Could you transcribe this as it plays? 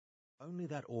Only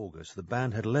that August the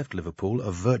band had left Liverpool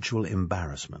a virtual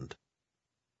embarrassment.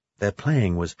 Their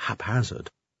playing was haphazard,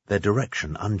 their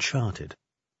direction uncharted.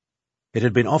 It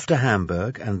had been off to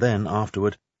Hamburg, and then,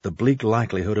 afterward, the bleak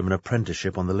likelihood of an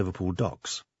apprenticeship on the Liverpool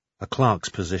docks, a clerk's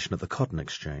position at the Cotton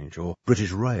Exchange, or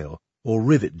British Rail, or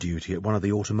rivet duty at one of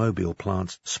the automobile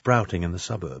plants sprouting in the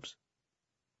suburbs.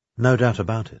 No doubt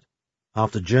about it,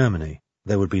 after Germany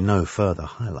there would be no further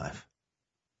high life.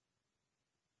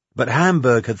 But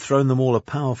Hamburg had thrown them all a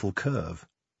powerful curve.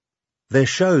 Their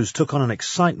shows took on an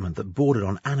excitement that bordered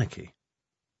on anarchy.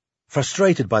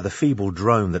 Frustrated by the feeble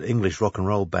drone that English rock and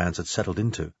roll bands had settled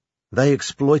into, they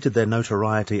exploited their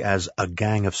notoriety as a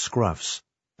gang of scruffs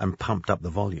and pumped up the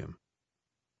volume.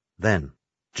 Then,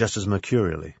 just as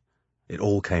mercurially, it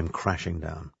all came crashing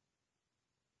down.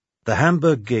 The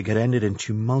Hamburg gig had ended in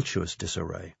tumultuous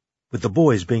disarray, with the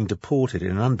boys being deported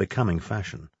in an unbecoming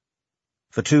fashion.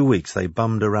 For 2 weeks they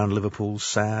bummed around Liverpool,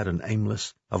 sad and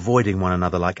aimless, avoiding one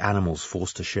another like animals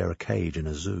forced to share a cage in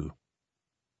a zoo.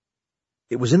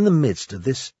 It was in the midst of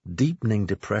this deepening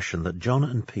depression that John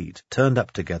and Pete turned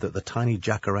up together at the tiny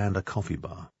Jacaranda coffee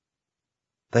bar.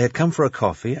 They had come for a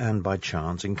coffee and, by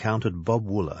chance, encountered Bob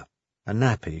Wooler, a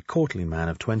nappy, courtly man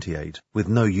of 28, with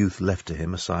no youth left to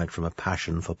him aside from a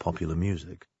passion for popular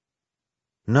music.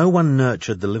 No one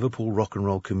nurtured the Liverpool rock and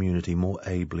roll community more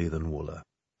ably than Wooler,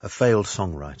 a failed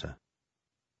songwriter.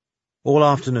 All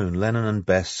afternoon Lennon and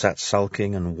Bess sat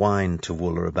sulking and whined to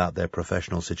Wooler about their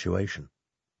professional situation.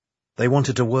 They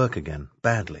wanted to work again,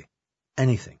 badly.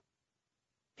 Anything.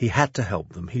 He had to help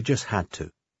them, he just had to.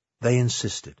 They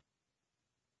insisted.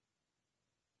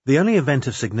 The only event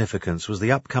of significance was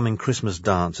the upcoming Christmas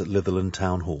dance at Litherland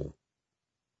Town Hall.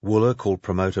 Wooler called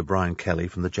promoter Brian Kelly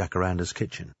from the Jacaranda's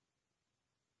kitchen.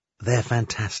 "They're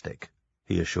fantastic,"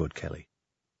 he assured Kelly.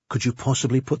 "Could you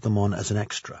possibly put them on as an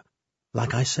extra?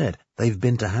 Like I said, they've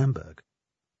been to Hamburg."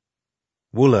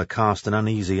 Wooler cast an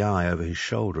uneasy eye over his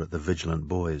shoulder at the vigilant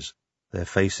boys, their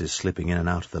faces slipping in and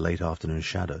out of the late afternoon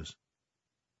shadows.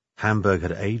 Hamburg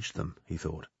had aged them, he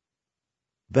thought.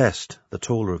 Best, the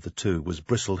taller of the two, was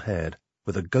bristle-haired,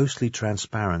 with a ghostly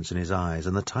transparence in his eyes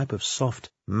and the type of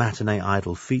soft, matinee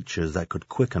idol features that could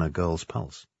quicken a girl's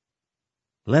pulse.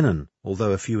 Lennon,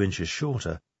 although a few inches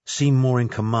shorter, seemed more in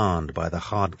command by the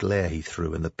hard glare he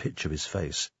threw and the pitch of his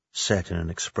face, set in an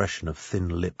expression of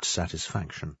thin-lipped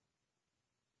satisfaction.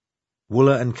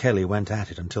 Wooler and Kelly went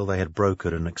at it until they had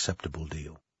brokered an acceptable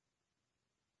deal.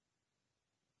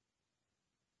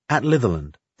 At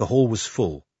Litherland, the hall was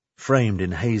full, framed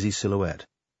in hazy silhouette.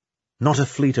 Not a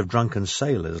fleet of drunken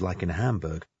sailors like in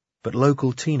Hamburg, but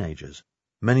local teenagers,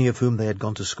 many of whom they had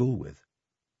gone to school with.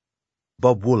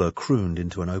 Bob Wooler crooned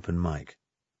into an open mic.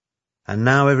 "And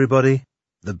now, everybody,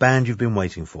 the band you've been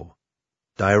waiting for.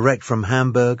 Direct from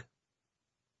Hamburg."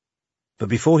 But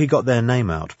before he got their name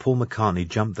out, Paul McCartney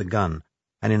jumped the gun,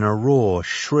 and in a raw,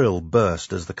 shrill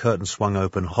burst as the curtain swung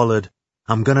open, hollered,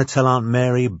 "I'm going to tell Aunt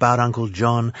Mary about Uncle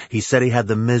John. He said he had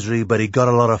the misery, but he got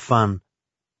a lot of fun."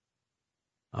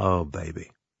 Oh,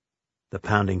 baby. The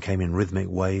pounding came in rhythmic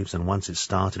waves, and once it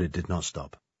started, it did not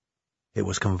stop. It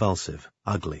was convulsive,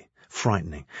 ugly,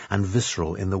 frightening, and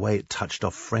visceral in the way it touched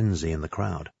off frenzy in the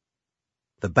crowd.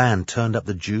 The band turned up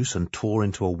the juice and tore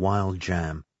into a wild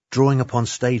jam, drawing upon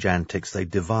stage antics they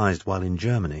devised while in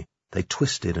Germany. They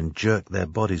twisted and jerked their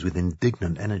bodies with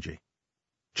indignant energy.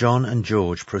 John and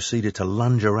George proceeded to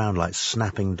lunge around like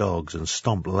snapping dogs and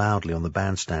stomp loudly on the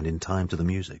bandstand in time to the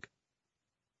music.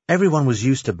 Everyone was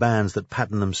used to bands that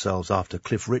patterned themselves after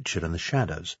Cliff Richard and the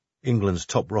Shadows, England's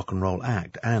top rock and roll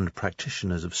act and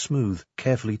practitioners of smooth,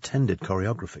 carefully tended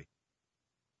choreography.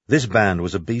 This band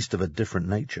was a beast of a different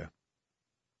nature.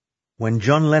 When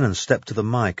John Lennon stepped to the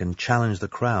mic and challenged the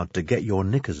crowd to get your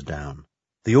knickers down,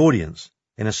 the audience,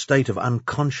 in a state of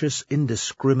unconscious,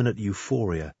 indiscriminate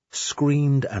euphoria,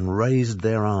 screamed and raised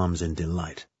their arms in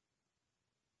delight.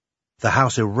 The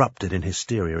house erupted in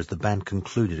hysteria as the band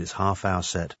concluded its half-hour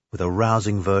set with a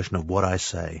rousing version of What I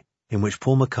Say, in which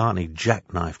Paul McCartney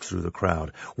jackknifed through the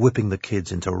crowd, whipping the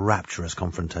kids into rapturous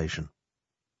confrontation.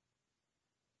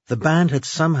 The band had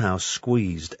somehow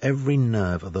squeezed every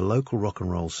nerve of the local rock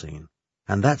and roll scene,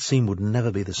 and that scene would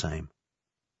never be the same.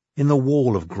 In the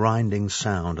wall of grinding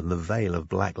sound and the veil of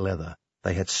black leather,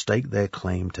 they had staked their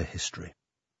claim to history.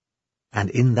 And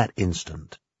in that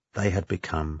instant, they had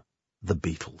become the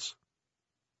Beatles.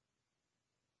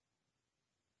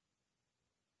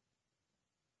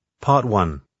 Part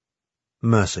 1.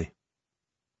 Mercy.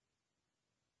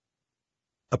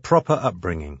 A proper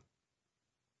upbringing.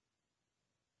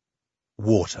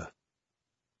 Water.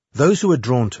 Those who were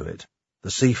drawn to it,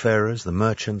 the seafarers, the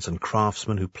merchants and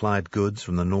craftsmen who plied goods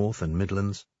from the north and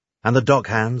Midlands, and the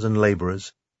dockhands and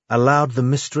labourers allowed the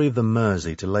mystery of the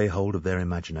Mersey to lay hold of their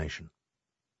imagination.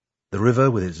 The river,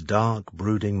 with its dark,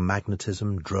 brooding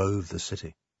magnetism, drove the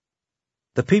city.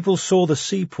 The people saw the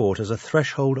seaport as a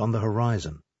threshold on the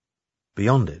horizon.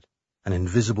 Beyond it, an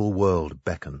invisible world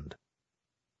beckoned.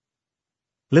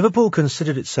 Liverpool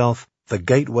considered itself the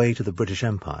gateway to the British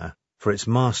Empire for its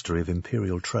mastery of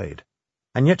imperial trade,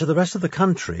 and yet to the rest of the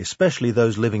country, especially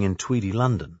those living in tweedy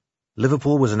London,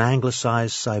 Liverpool was an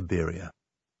anglicised Siberia,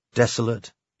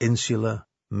 desolate, insular,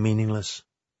 meaningless,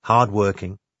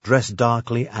 hard-working, dressed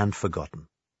darkly and forgotten.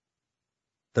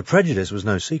 The prejudice was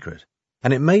no secret,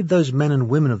 and it made those men and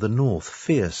women of the north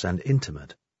fierce and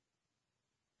intimate.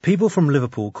 People from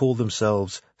Liverpool called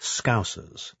themselves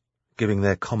Scousers, giving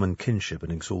their common kinship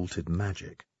an exalted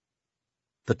magic.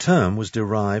 The term was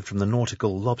derived from the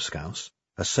nautical lobscouse,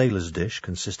 a sailor's dish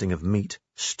consisting of meat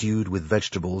stewed with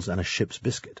vegetables and a ship's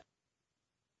biscuit.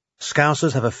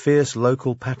 Scousers have a fierce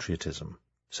local patriotism,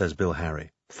 says Bill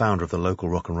Harry, founder of the local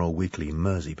rock and roll weekly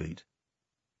Mersey Beat.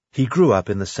 He grew up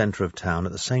in the centre of town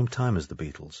at the same time as the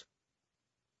Beatles.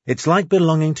 It's like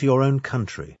belonging to your own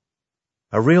country.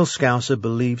 A real Scouser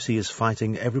believes he is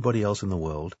fighting everybody else in the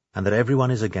world and that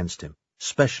everyone is against him,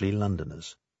 especially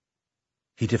Londoners.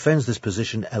 He defends this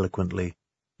position eloquently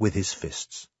with his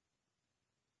fists.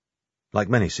 Like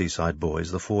many seaside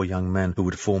boys, the four young men who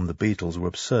would form the Beatles were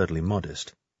absurdly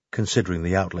modest, considering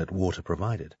the outlet water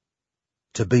provided.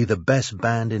 To be the best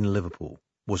band in Liverpool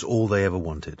was all they ever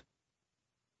wanted.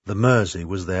 The Mersey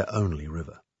was their only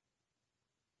river.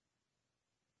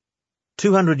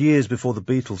 200 years before the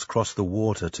Beatles crossed the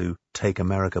water to take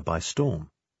America by storm,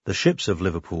 the ships of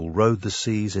Liverpool rode the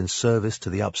seas in service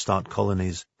to the upstart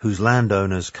colonies whose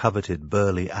landowners coveted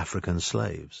burly African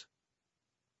slaves.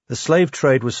 The slave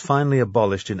trade was finally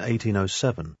abolished in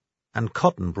 1807, and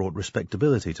cotton brought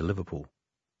respectability to Liverpool.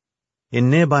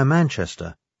 In nearby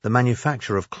Manchester, the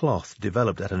manufacture of cloth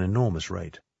developed at an enormous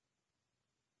rate.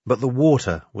 But the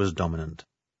water was dominant,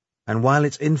 and while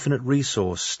its infinite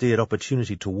resource steered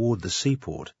opportunity toward the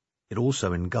seaport, it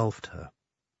also engulfed her.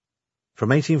 From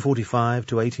 1845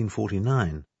 to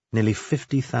 1849, nearly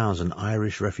 50,000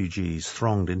 Irish refugees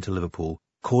thronged into Liverpool,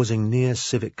 causing near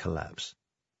civic collapse.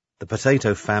 The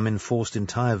potato famine forced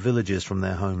entire villages from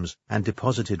their homes and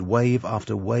deposited wave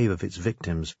after wave of its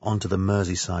victims onto the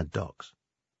Merseyside docks.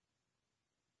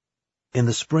 In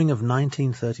the spring of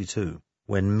 1932,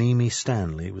 when Mimi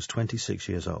Stanley was 26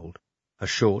 years old, a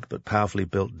short but powerfully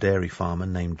built dairy farmer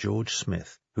named George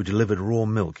Smith, who delivered raw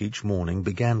milk each morning,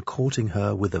 began courting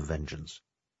her with a vengeance.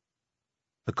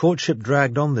 The courtship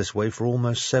dragged on this way for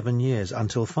almost 7 years,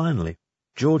 until finally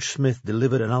George Smith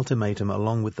delivered an ultimatum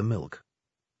along with the milk.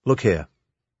 "Look here,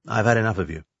 I've had enough of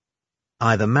you.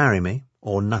 Either marry me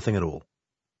or nothing at all."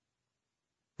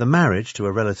 The marriage to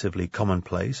a relatively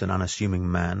commonplace and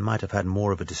unassuming man might have had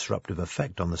more of a disruptive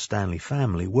effect on the Stanley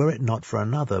family were it not for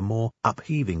another, more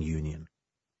upheaving union.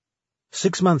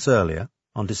 6 months earlier,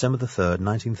 on December 3rd,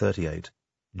 1938,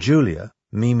 Julia,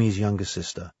 Mimi's younger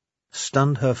sister,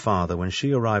 stunned her father when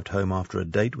she arrived home after a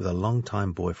date with a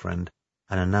long-time boyfriend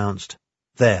and announced,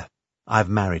 "There, I've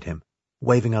married him,"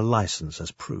 waving a license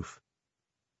as proof.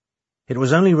 It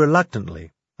was only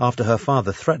reluctantly, after her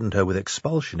father threatened her with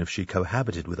expulsion if she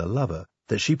cohabited with a lover,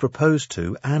 that she proposed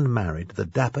to and married the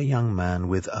dapper young man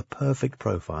with a perfect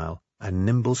profile and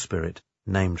nimble spirit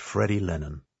named Freddie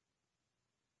Lennon.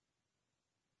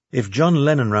 If John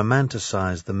Lennon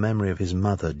romanticized the memory of his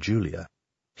mother, Julia,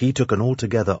 he took an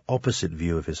altogether opposite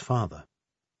view of his father.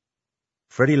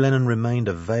 Freddie Lennon remained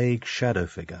a vague shadow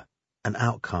figure, an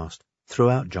outcast,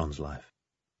 throughout John's life.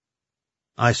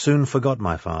 I soon forgot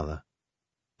my father.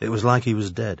 It was like he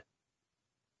was dead.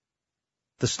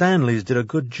 The Stanleys did a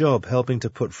good job helping to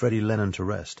put Freddie Lennon to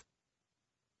rest.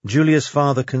 Julia's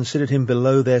father considered him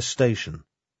below their station,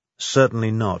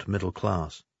 certainly not middle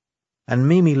class, and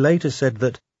Mimi later said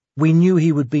that we knew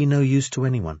he would be no use to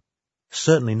anyone,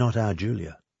 certainly not our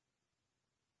Julia.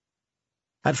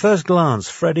 At first glance,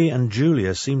 Freddie and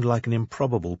Julia seemed like an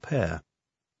improbable pair,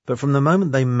 but from the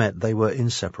moment they met they were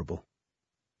inseparable.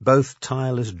 Both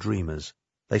tireless dreamers,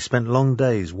 they spent long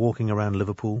days walking around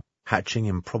Liverpool, hatching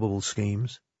improbable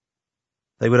schemes.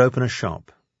 They would open a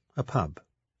shop, a pub,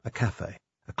 a cafe,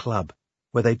 a club,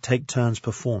 where they'd take turns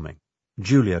performing,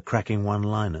 Julia cracking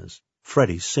one-liners,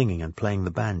 Freddie singing and playing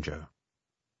the banjo.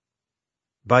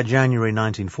 By January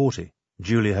 1940,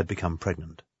 Julia had become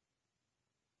pregnant.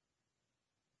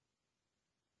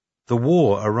 The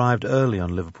war arrived early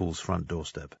on Liverpool's front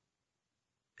doorstep.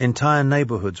 Entire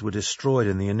neighbourhoods were destroyed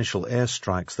in the initial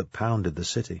airstrikes that pounded the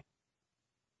city.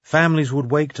 Families would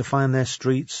wake to find their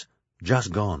streets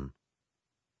just gone.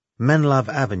 Menlove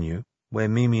Avenue, where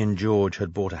Mimi and George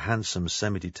had bought a handsome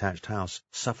semi-detached house,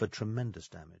 suffered tremendous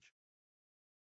damage.